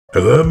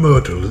Hello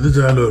mortal, this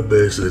is Download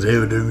Base and today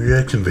we're doing a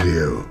reaction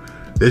video.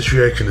 This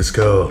reaction is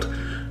called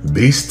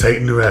Beast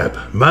Titan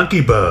Rap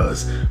Monkey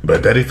Bars by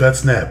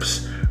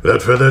Daddyphatsnaps.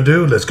 Without further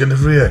ado, let's get into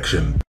the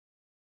reaction.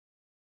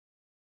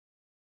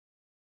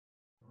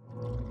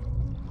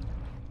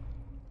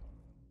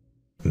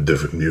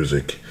 Different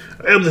music.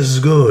 I hope this is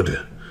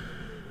good.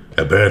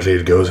 Apparently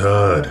it goes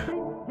hard.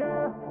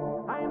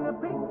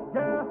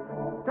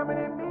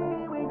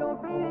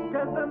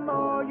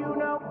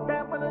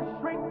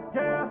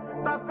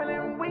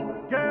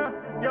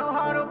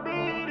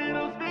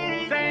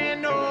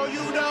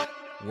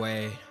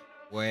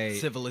 Wait.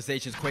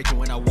 Civilization's quaking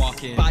when I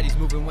walk in. Bodies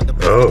moving when the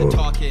birds are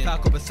talking.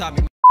 Falco beside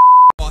me,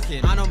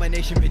 walking. I know my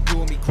nation been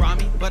doing me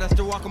crummy, but I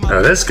still walk on my.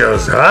 Oh, this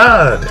goes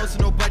hard.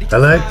 I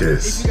like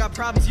this. If you got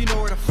problems, you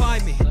know where to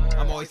find me.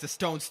 I'm always a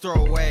stone's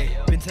throw away.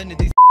 Been sending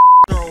these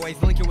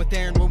throwaways, linking with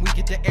Aaron when we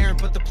get to Aaron,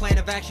 but the plan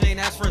of action ain't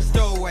asked for a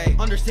stowaway.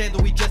 Understand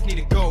that we just need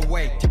to go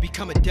away. To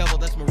become a devil,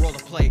 that's my role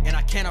to play. And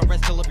I cannot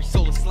rest till every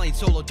soul is slain.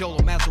 Solo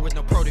dolo master with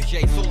no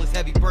protege. Soul is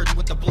heavy burden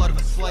with the blood of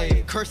a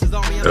slave. Curses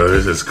on me. Oh,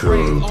 this is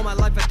cool. All my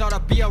life I thought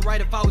I'd be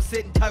alright if I was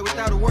sitting tight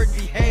without a word and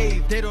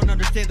behave. They don't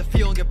understand the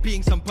feeling of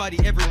being somebody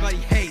everybody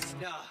hates.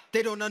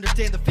 They don't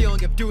understand the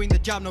feeling of doing the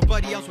job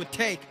nobody else would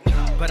take.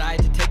 But I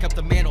had to take up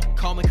the mantle.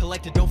 Calm and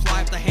collected, don't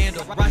fly off the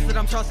handle. Rise that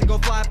I'm trusting, go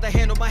fly off the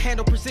handle. My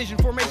handle, precision,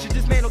 formation,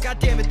 dismantle.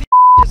 Goddammit, these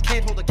just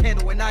can't hold a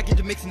candle. When I get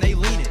to mixing, they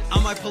lean it. I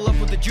might pull up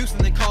with the juice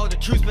and then call it a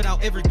truce, but now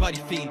everybody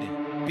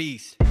fiending.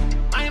 Beast.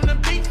 I am the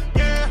beast,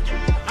 yeah.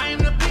 I am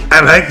the beast.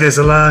 I like this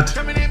a lot.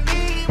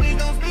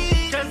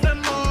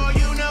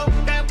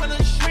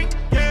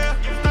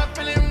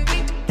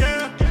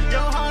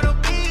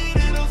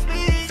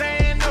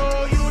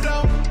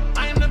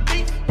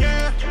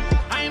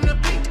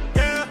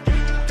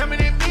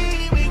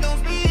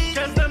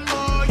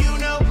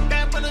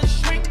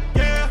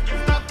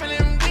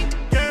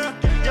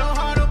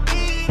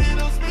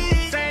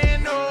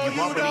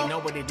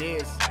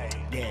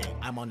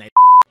 I'm on that.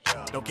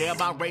 Don't care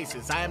about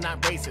races, I am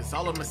not racist.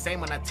 All of them the same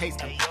when I taste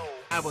them.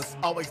 I was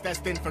always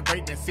destined for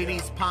greatness. See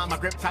these palms, my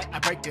grip tight, I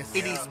break this.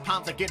 See these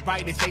palms, I get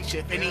right, it's day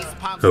shift. In these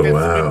palms,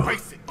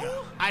 embrace it.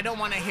 I don't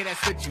wanna hear that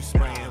shit you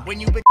spraying. When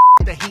you been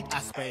the heat, I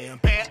spray 'em.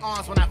 Bare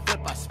arms when I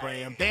flip, I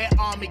spray 'em. Their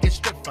army get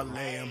stripped for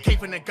lamb. Came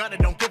from the gutter,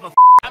 don't give a f.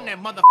 I'm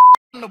that mother.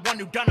 I'm the one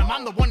who done 'em.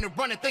 I'm the one who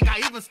run and think I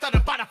even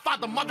stuttered by the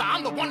father, mother.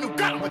 I'm the one who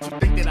got 'em. What you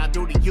think that I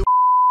do to you?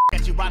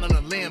 Got you out on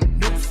a limb,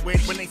 new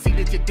switch. When they see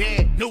that you're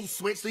dead, new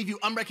switch. Leave you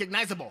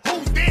unrecognizable.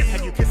 Who's this?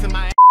 Have you kissing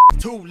my ass?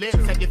 2 lips.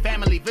 Have your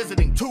family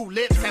visiting 2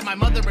 lips. Have my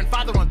mother and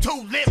father on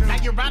 2 lips. Now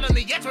you're out on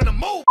the edge of the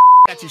move.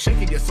 Got you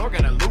shaking your sword,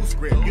 got a loose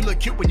grip. You look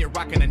cute when you're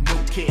rocking a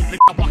new kid. Look,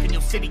 I walk in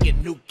your city, a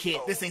new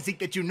kid. This ain't Zeke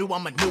that you knew,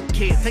 I'm a new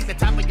kid. Take the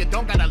time, but you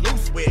don't got a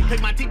loose wig.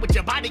 Pick my teeth with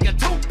your body, a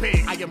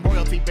toothpick. I am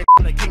royalty, bitch.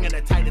 I'm the king of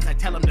the Titans. I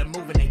tell them to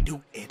move and they do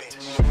it.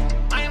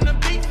 I am the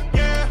beast,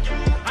 yeah.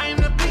 I am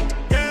the beast,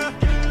 yeah.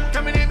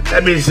 Coming in.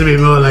 That needs to be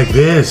more like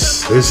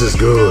this. This is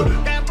good.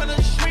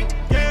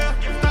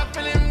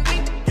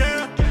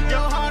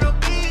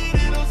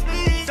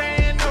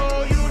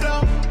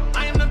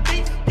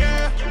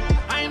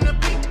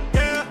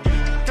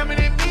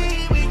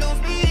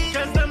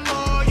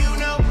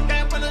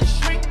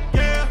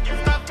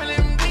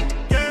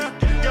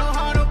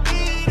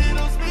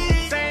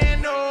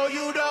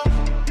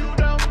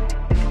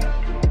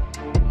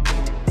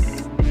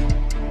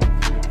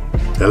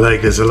 I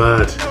like this a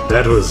lot.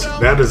 That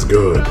is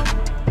good.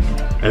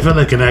 I felt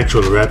like an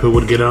actual rapper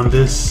would get on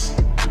this.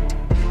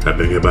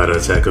 Rapping about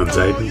Attack on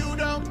Titan.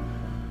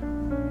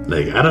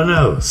 Like, I don't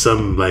know,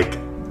 some like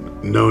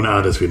known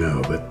artists we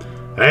know, but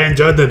I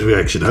enjoyed that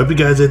reaction. Hope you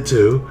guys did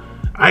too.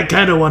 I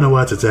kinda wanna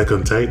watch Attack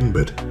on Titan,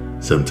 but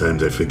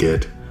sometimes I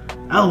forget.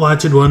 I'll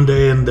watch it one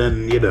day and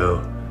then, you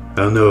know,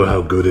 I'll know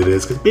how good it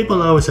is, because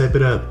people always hype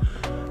it up.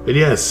 But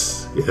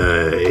yes,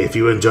 if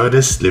you enjoyed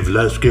this, leave a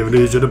like, subscribe,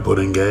 and to the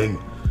Pudding Gang.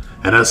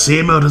 And I'll see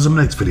you out in some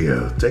next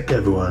video. Take care,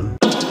 everyone.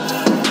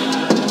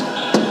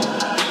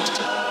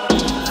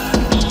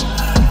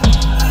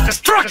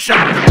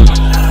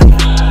 Destruction!